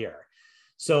have per year.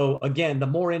 So again, the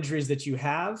more injuries that you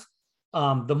have,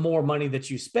 the more money that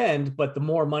you spend, but the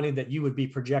more money that you would be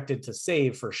projected to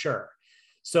save for sure.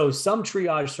 So some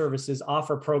triage services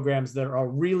offer programs that are a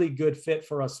really good fit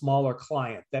for a smaller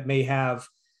client that may have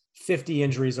 50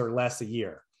 injuries or less a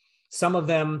year. Some of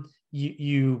them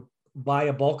you buy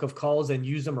a bulk of calls and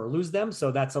use them or lose them.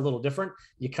 So that's a little different.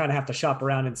 You kind of have to shop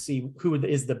around and see who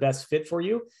is the best fit for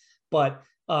you. But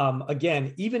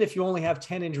again, even if you only have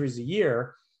 10 injuries a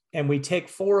year and we take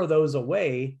 4 of those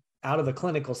away out of the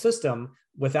clinical system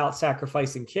without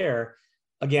sacrificing care,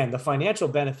 again, the financial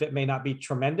benefit may not be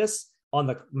tremendous on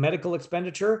the medical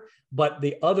expenditure, but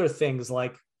the other things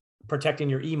like protecting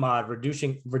your EMOD,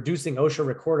 reducing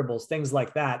OSHA recordables, things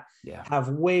like that have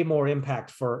way more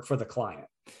impact for the client.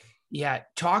 Yeah.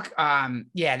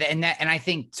 And I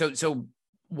think so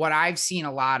what I've seen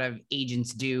a lot of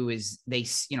agents do is they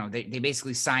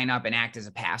basically sign up and act as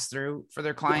a pass-through for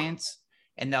their clients,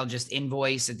 and they'll just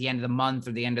invoice at the end of the month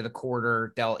or the end of the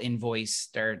quarter. They'll invoice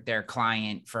their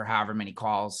client for however many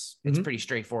calls. It's a pretty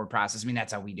straightforward process. I mean,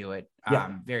 that's how we do it.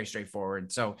 Very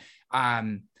straightforward. So,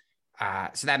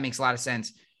 so that makes a lot of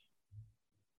sense.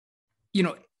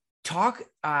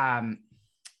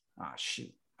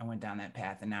 I went down that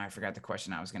path and now I forgot the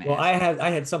question I was going to ask. Well,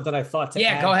 I had something I thought to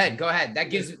add. Go ahead.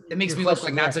 That makes me look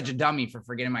like not such a dummy for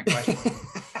forgetting my question.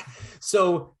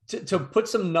 So to put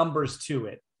some numbers to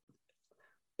it,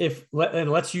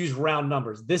 let's use round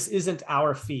numbers. This isn't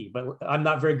our fee, but I'm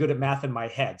not very good at math in my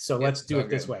head. So let's do it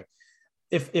this way.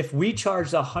 If we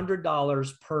charged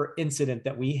 $100 per incident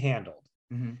that we handled,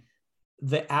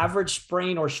 the average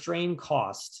sprain or strain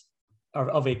cost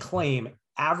of a claim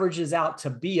averages out to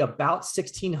be about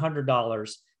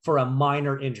 $1,600 for a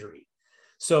minor injury.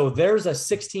 So there's a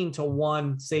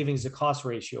 16-to-1 savings to cost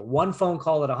ratio. One phone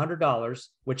call at $100,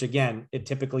 which again, it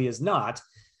typically is not,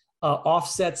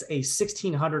 offsets a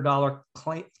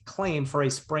 $1,600 claim for a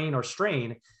sprain or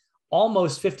strain.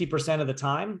 Almost 50% of the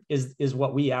time is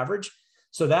what we average.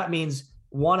 So that means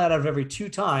 1 out of every 2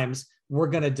 times, we're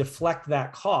going to deflect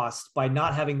that cost by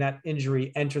not having that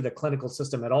injury enter the clinical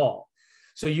system at all.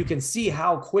 So you can see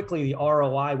how quickly the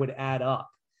ROI would add up.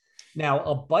 Now,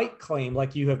 a bite claim,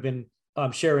 like you have been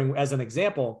sharing as an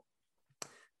example,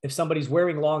 if somebody's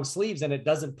wearing long sleeves and it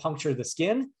doesn't puncture the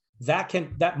skin,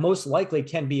 that most likely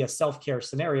can be a self-care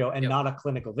scenario and not a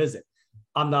clinical visit.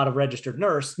 I'm not a registered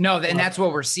nurse. No, and that's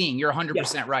what we're seeing. You're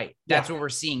 100% right. That's what we're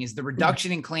seeing is the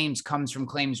reduction in claims comes from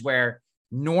claims where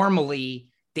normally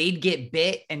they'd get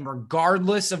bit, and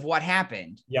regardless of what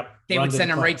happened, they would send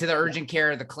them right to the urgent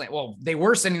care of the clinic. Well, they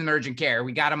were sending them to urgent care.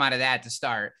 We got them out of that to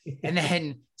start. And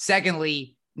then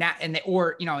secondly, now,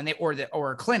 or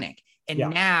a clinic. And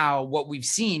now what we've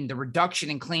seen, the reduction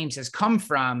in claims has come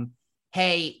from,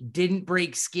 hey, didn't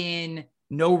break skin,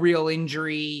 no real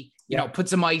injury, put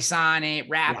some ice on it,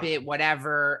 wrap it,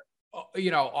 whatever,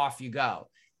 off you go.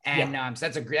 And so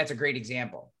that's a great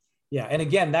example. Yeah. And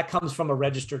again, that comes from a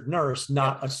registered nurse,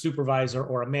 not a supervisor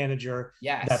or a manager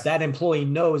that employee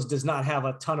knows does not have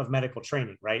a ton of medical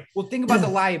training, right? Well, think about the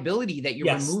liability that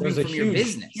you're removing from your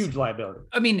business. Huge liability.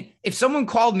 I mean, if someone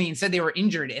called me and said they were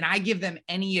injured and I give them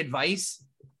any advice,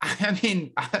 I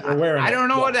mean, I don't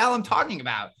know what the hell I'm talking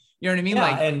about. You know what I mean?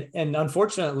 Yeah, and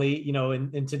unfortunately,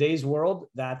 in today's world,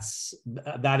 that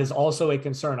is also a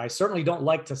concern. I certainly don't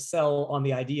like to sell on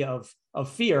the idea of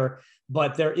fear,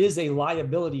 but there is a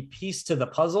liability piece to the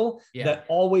puzzle that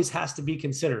always has to be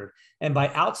considered. And by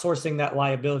outsourcing that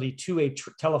liability to a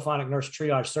telephonic nurse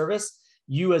triage service,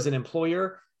 you as an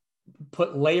employer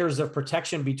put layers of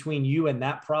protection between you and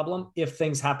that problem if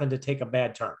things happen to take a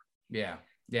bad turn. Yeah.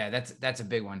 Yeah. That's a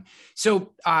big one.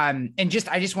 So, I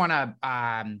just want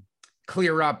to,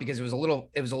 clear up because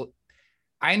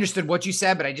I understood what you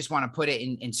said, but I just want to put it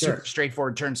in super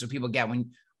straightforward terms so people get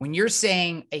when you're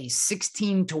saying a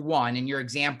 16-to-1 in your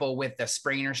example with the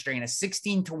sprain or strain, a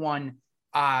 16-to-1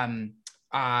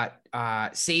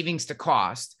 savings to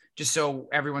cost, just so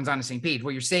everyone's on the same page.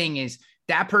 What you're saying is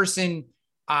that person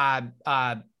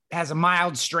has a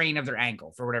mild strain of their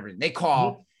ankle for whatever they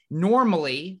call.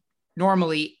 Normally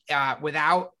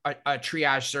without a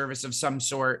triage service of some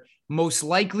sort, most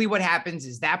likely what happens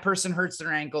is that person hurts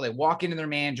their ankle. They walk into their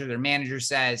manager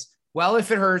says, well,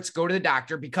 if it hurts, go to the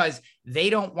doctor, because they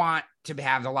don't want to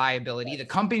have the liability. The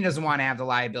company doesn't want to have the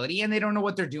liability, and they don't know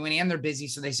what they're doing, and they're busy.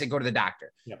 So they say, go to the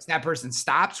doctor. So that person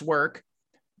stops work,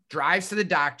 drives to the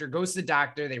doctor, goes to the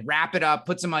doctor. They wrap it up,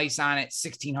 put some ice on it,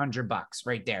 $1,600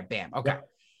 right there. Bam. Okay.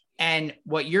 And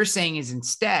what you're saying is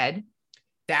instead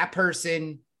that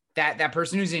person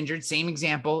who's injured, same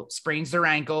example, sprains their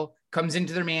ankle, comes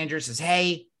into their manager, says,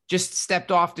 hey, just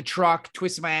stepped off the truck,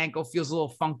 twisted my ankle, feels a little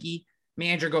funky.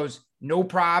 Manager goes, no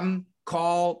problem.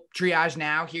 Call triage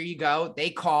now. Here you go.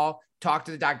 They call, talk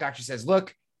to the doctor. Doctor says,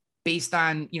 look, based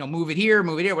on, move it here,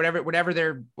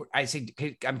 whatever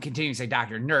I'm continuing to say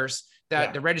doctor, nurse,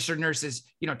 the registered nurse is,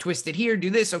 twist it here, do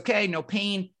this. Okay. No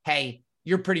pain. Hey,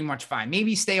 you're pretty much fine.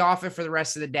 Maybe stay off it for the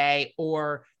rest of the day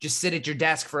or just sit at your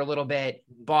desk for a little bit,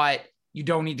 but you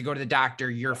don't need to go to the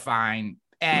doctor. You're fine.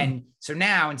 And so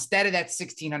now instead of that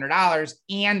 $1,600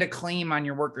 and a claim on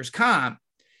your workers' comp,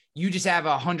 you just have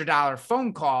 $100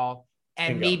 phone call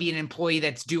and maybe an employee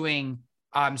that's doing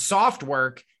soft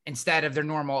work instead of their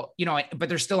normal, but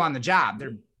they're still on the job.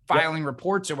 They're filing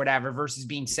reports or whatever versus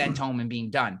being sent home and being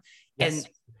done. And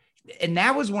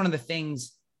that was one of the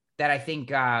things that I think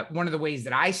one of the ways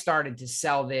that I started to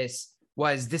sell this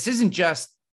was this isn't just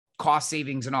cost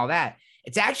savings and all that.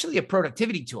 It's actually a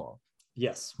productivity tool.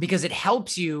 Yes. Because it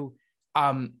helps you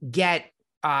get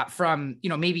from,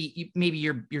 maybe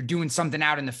you're doing something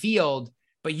out in the field,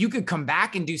 but you could come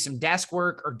back and do some desk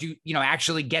work or do,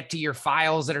 actually get to your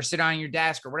files that are sitting on your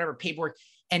desk or whatever paperwork.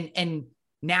 And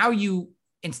now you,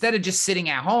 instead of just sitting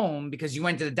at home because you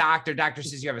went to the doctor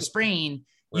says you have a sprain,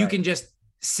 you can just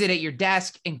sit at your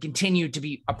desk and continue to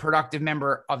be a productive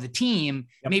member of the team,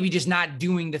 maybe just not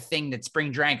doing the thing that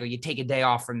sprained your ankle. You take a day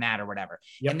off from that or whatever.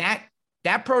 And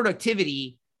that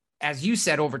productivity, as you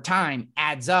said, over time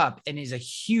adds up and is a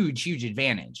huge, huge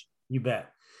advantage. You bet.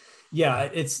 Yeah.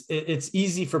 It's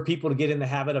easy for people to get in the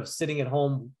habit of sitting at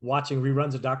home, watching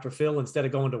reruns of Dr. Phil instead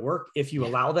of going to work if you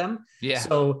allow them. Yeah.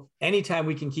 So anytime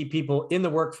we can keep people in the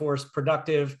workforce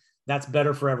productive, that's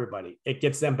better for everybody. It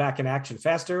gets them back in action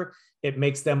faster. It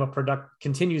makes them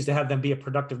continues to have them be a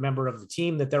productive member of the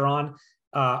team that they're on.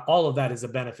 All of that is a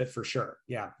benefit for sure.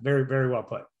 Yeah. Very, very well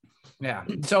put. Yeah.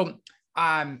 So,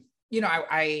 I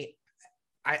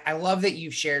love that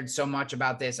you've shared so much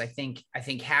about this. I think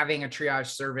having a triage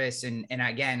service and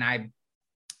again, I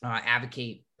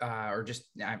advocate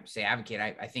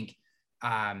I think,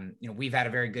 we've had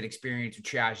a very good experience with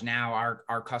triage now.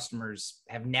 Our customers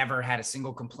have never had a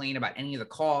single complaint about any of the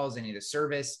calls, any of the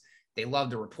service. They love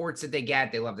the reports that they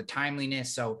get. They love the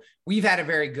timeliness. So we've had a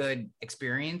very good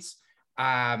experience.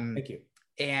 Thank you.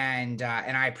 and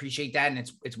I appreciate that.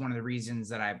 And it's one of the reasons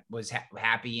that I was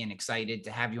happy and excited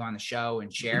to have you on the show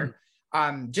and share.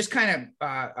 Just kind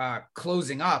of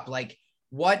closing up, like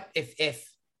what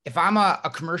if I'm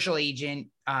a commercial agent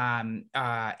and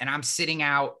I'm sitting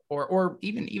out or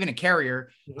even a carrier,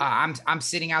 I'm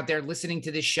sitting out there listening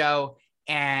to this show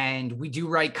and we do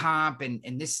write comp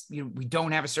and this, we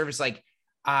don't have a service like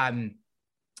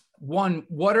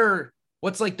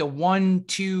what's like the 1,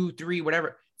 2, 3,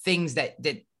 whatever things that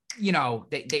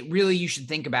really you should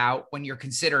think about when you're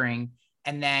considering,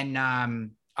 and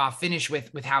then I'll finish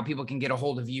with how people can get a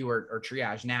hold of you or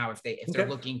Triage Now if they're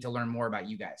looking to learn more about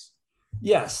you guys.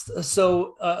 Yes.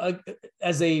 So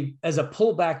as a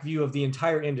pullback view of the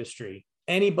entire industry,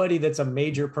 anybody that's a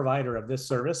major provider of this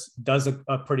service does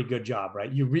a pretty good job,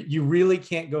 right? You really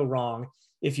can't go wrong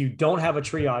if you don't have a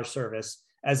triage service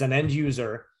as an end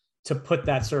user to put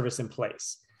that service in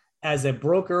place. As a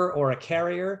broker or a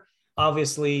carrier,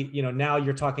 obviously, now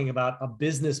you're talking about a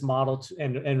business model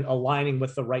and aligning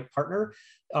with the right partner.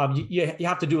 You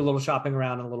have to do a little shopping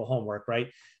around and a little homework,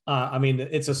 right? I mean,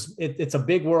 it's a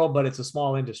big world, but it's a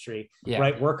small industry,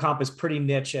 right? Work comp is pretty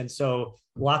niche. And so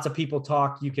lots of people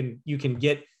talk, you can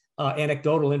get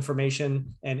anecdotal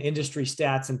information and industry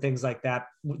stats and things like that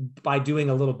by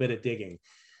doing a little bit of digging.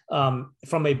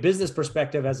 From a business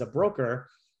perspective, as a broker,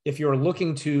 if you're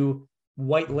looking to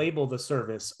white label the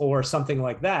service or something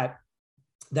like that,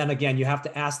 then again, you have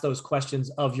to ask those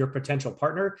questions of your potential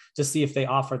partner to see if they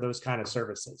offer those kind of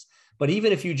services. But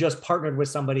even if you just partnered with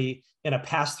somebody in a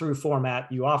pass-through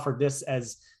format, you offered this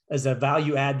as a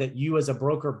value add that you as a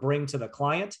broker bring to the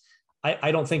client,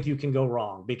 I don't think you can go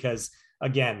wrong, because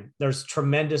again, there's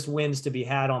tremendous wins to be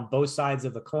had on both sides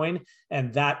of the coin.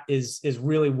 And that is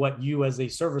really what you as a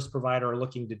service provider are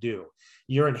looking to do.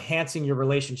 You're enhancing your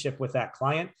relationship with that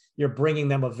client. You're bringing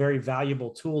them a very valuable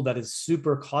tool that is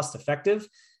super cost effective.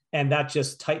 And that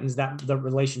just tightens the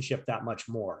relationship that much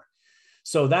more.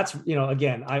 So that's,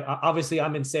 again, obviously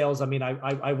I'm in sales. I mean,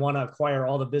 I want to acquire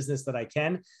all the business that I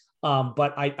can.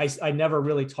 But I never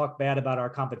really talk bad about our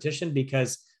competition,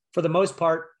 because for the most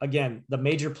part, again, the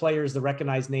major players, the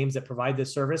recognized names that provide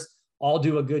this service, all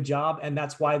do a good job. And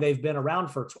that's why they've been around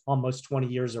for almost 20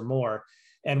 years or more.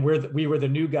 And we were the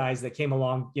new guys that came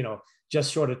along,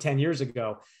 just short of 10 years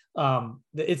ago.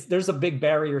 There's a big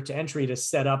barrier to entry to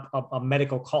set up a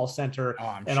medical call center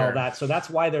all that. So that's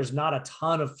why there's not a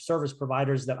ton of service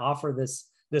providers that offer this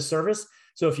service.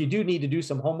 So if you do need to do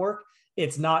some homework,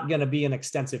 it's not going to be an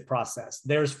extensive process.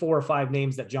 There's 4 or 5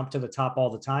 names that jump to the top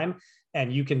all the time.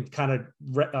 And you can kind of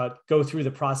go through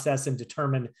the process and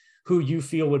determine who you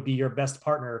feel would be your best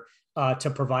partner to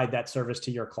provide that service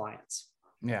to your clients.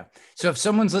 Yeah. So if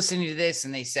someone's listening to this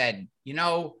and they said,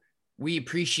 we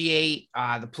appreciate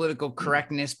the political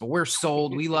correctness, but we're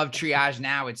sold. We love Triage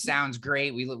Now. It sounds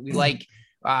great. We like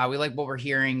what we're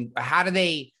hearing. How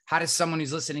does someone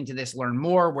who's listening to this learn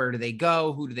more? Where do they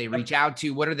go? Who do they reach out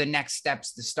to? What are the next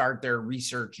steps to start their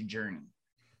research journey?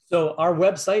 So our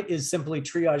website is simply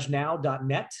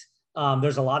triagenow.net.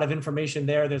 There's a lot of information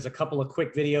there. There's a couple of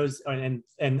quick videos and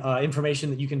information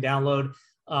that you can download.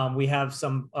 We have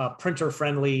some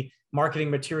printer-friendly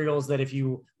marketing materials that if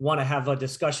you want to have a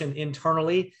discussion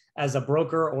internally as a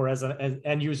broker or as an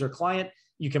end user client,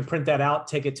 you can print that out,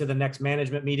 take it to the next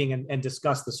management meeting and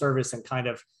discuss the service and kind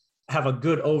of have a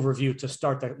good overview to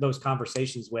start those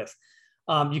conversations with.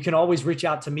 You can always reach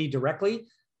out to me directly.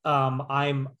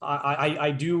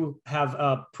 I do have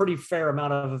a pretty fair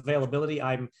amount of availability.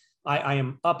 I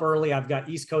am up early. I've got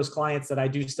East Coast clients that I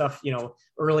do stuff,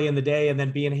 early in the day, and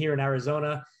then being here in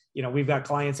Arizona, we've got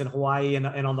clients in Hawaii and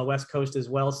on the West Coast as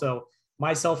well. So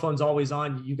my cell phone's always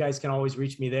on. You guys can always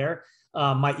reach me there.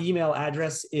 My email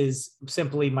address is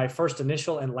simply my first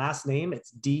initial and last name. It's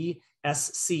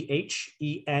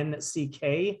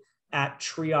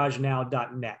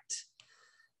DSCHENCK@triagenow.net.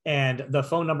 And the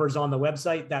phone number is on the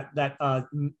website. That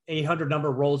 800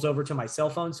 number rolls over to my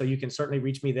cell phone. So you can certainly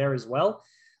reach me there as well.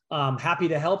 Happy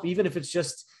to help, even if it's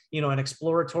just, an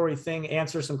exploratory thing,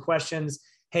 answer some questions.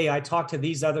 Hey, I talked to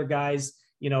these other guys,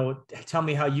 tell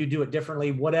me how you do it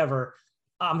differently, whatever.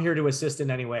 I'm here to assist in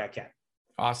any way I can.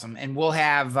 Awesome. And we'll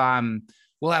have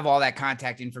all that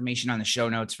contact information on the show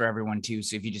notes for everyone too.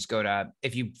 So if you just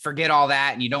if you forget all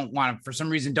that and you for some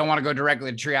reason don't want to go directly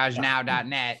to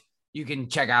triagenow.net, you can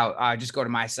check out, just go to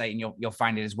my site and you'll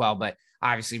find it as well. But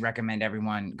obviously recommend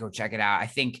everyone go check it out. I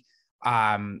think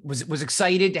was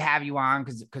excited to have you on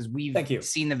because we've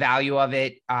seen the value of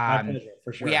it. My pleasure,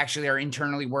 for sure. We actually are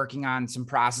internally working on some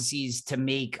processes to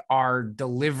make our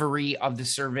delivery of the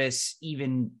service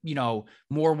even,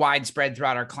 more widespread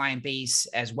throughout our client base,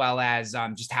 as well as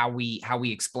just how we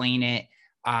explain it.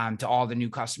 to all the new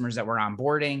customers that we're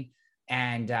onboarding.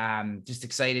 And just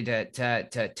excited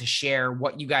to share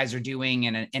what you guys are doing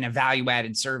in a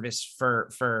value-added service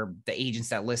for the agents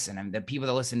that listen, and the people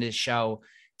that listen to this show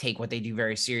take what they do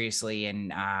very seriously.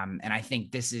 And I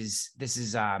think this is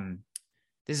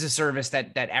a service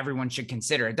that everyone should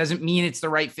consider. It doesn't mean it's the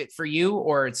right fit for you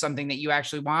or it's something that you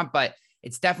actually want, but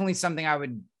it's definitely something I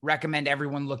would recommend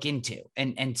everyone look into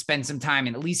and spend some time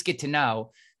and at least get to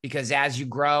know, because as you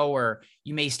grow, or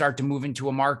you may start to move into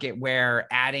a market where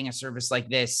adding a service like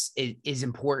this is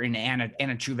important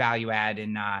and a true value add.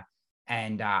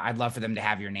 And I'd love for them to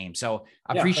have your name. So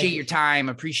appreciate your time.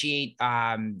 Appreciate,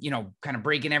 kind of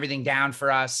breaking everything down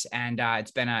for us. And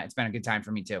it's been a good time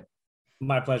for me too.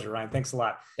 My pleasure, Ryan. Thanks a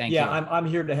lot. Thank you. I'm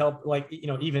here to help.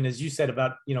 Even as you said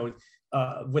about,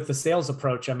 with the sales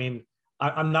approach, I mean,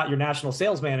 I'm not your national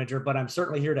sales manager, but I'm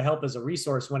certainly here to help as a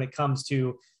resource when it comes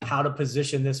to how to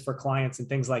position this for clients and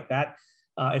things like that.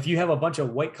 If you have a bunch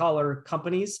of white collar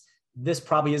companies, this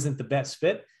probably isn't the best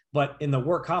fit. But in the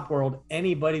work comp world,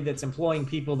 anybody that's employing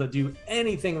people that do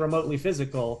anything remotely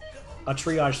physical, a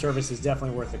triage service is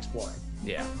definitely worth exploring.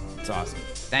 Yeah, it's awesome.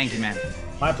 Thank you, man.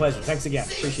 My pleasure. Thanks again.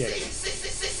 Appreciate it.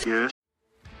 Yes.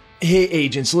 Hey,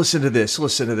 agents, listen to this.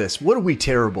 What are we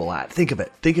terrible at? Think of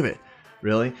it.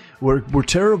 Really? We're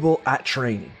terrible at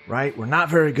training, right? We're not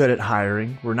very good at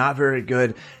hiring. We're not very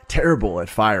good, terrible at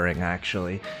firing,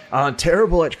 actually.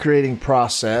 Terrible at creating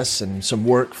process and some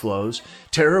workflows.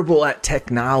 Terrible at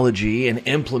technology and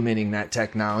implementing that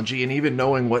technology and even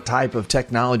knowing what type of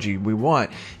technology we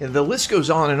want. And the list goes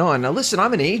on and on. Now, listen,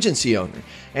 I'm an agency owner,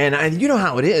 and you know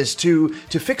how it is to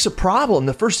fix a problem.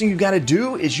 The first thing you got to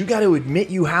do is you got to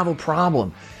admit you have a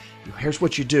problem. Here's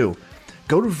what you do.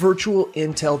 Go to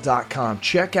virtualintel.com.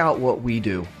 Check out what we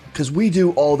do, because we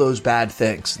do all those bad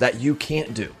things that you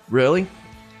can't do, really.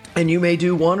 And you may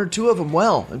do one or two of them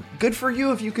well. Good for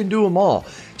you if you can do them all.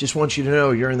 Just want you to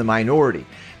know you're in the minority.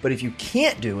 But if you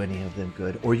can't do any of them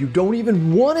good, or you don't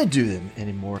even want to do them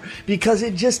anymore because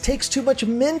it just takes too much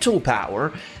mental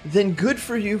power, then good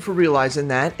for you for realizing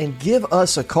that, and give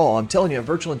us a call. I'm telling you, at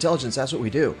Virtual Intelligence, that's what we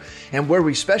do. And where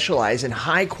we specialize in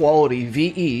high quality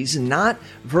VEs, not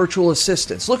virtual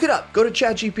assistants. Look it up. Go to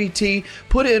ChatGPT,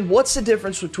 put in what's the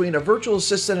difference between a virtual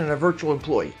assistant and a virtual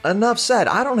employee. Enough said.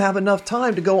 I don't have enough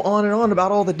time to go on and on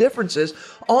about all the differences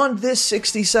on this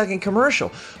 60-second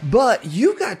commercial. But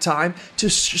you've got time to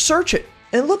search it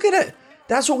and look at it.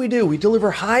 That's what we do. We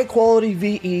deliver high quality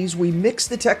VEs. We mix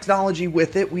the technology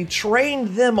with it. We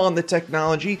train them on the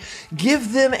technology,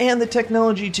 give them and the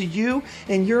technology to you,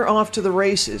 and you're off to the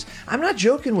races. I'm not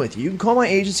joking with you. You can call my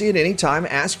agency at any time,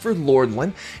 ask for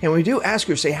Lordland, and we do ask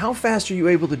her, say, how fast are you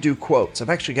able to do quotes? I've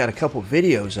actually got a couple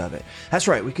videos of it. That's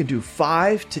right. We can do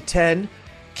 5 to 10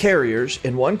 carriers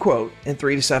in one quote in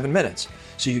 3 to 7 minutes.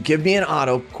 So you give me an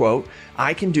auto quote,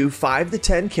 I can do 5 to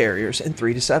 10 carriers in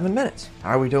 3 to 7 minutes.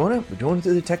 How are we doing it? We're doing it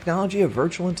through the technology of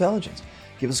virtual intelligence.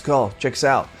 Give us a call. Check us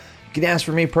out. You can ask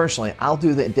for me personally. I'll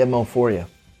do the demo for you.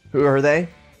 Who are they?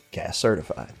 CAS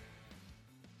certified.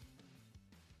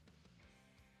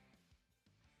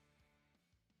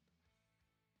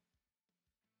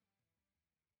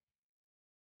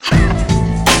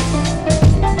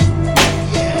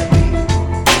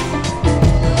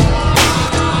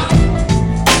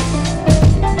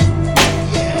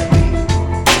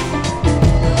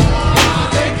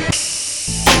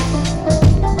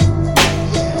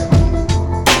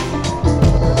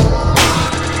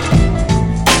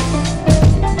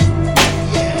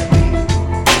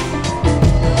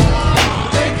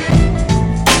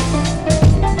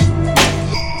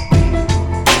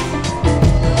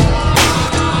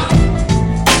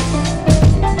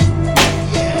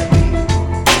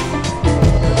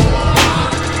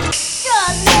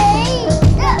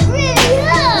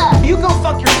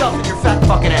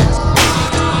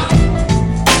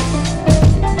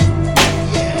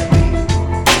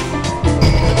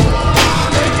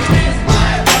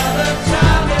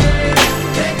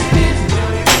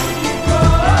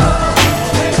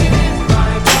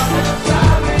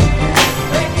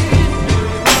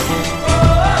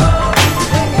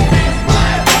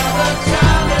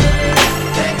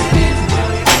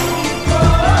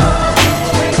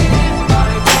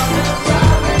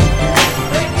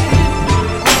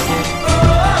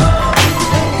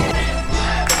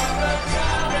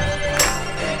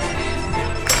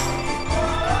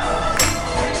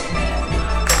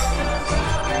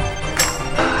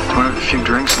 few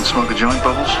drinks and smoke a joint,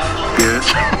 Bubbles? Good.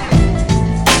 Good.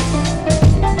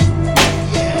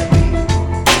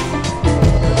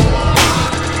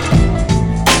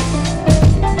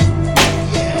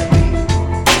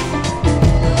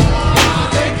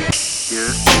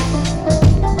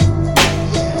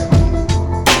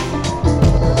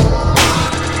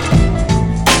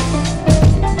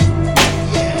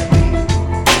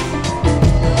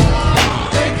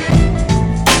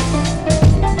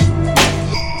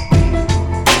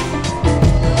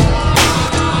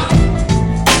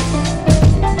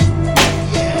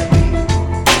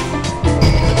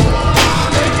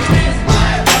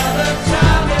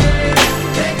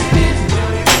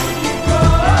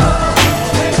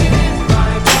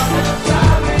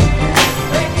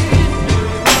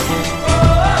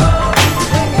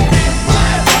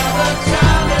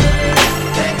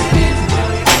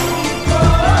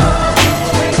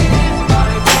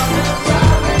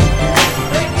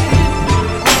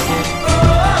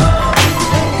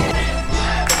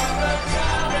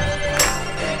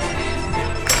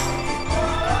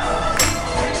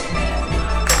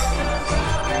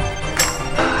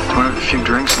 few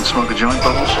drinks and smoke a joint,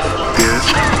 Bubbles?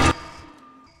 Good.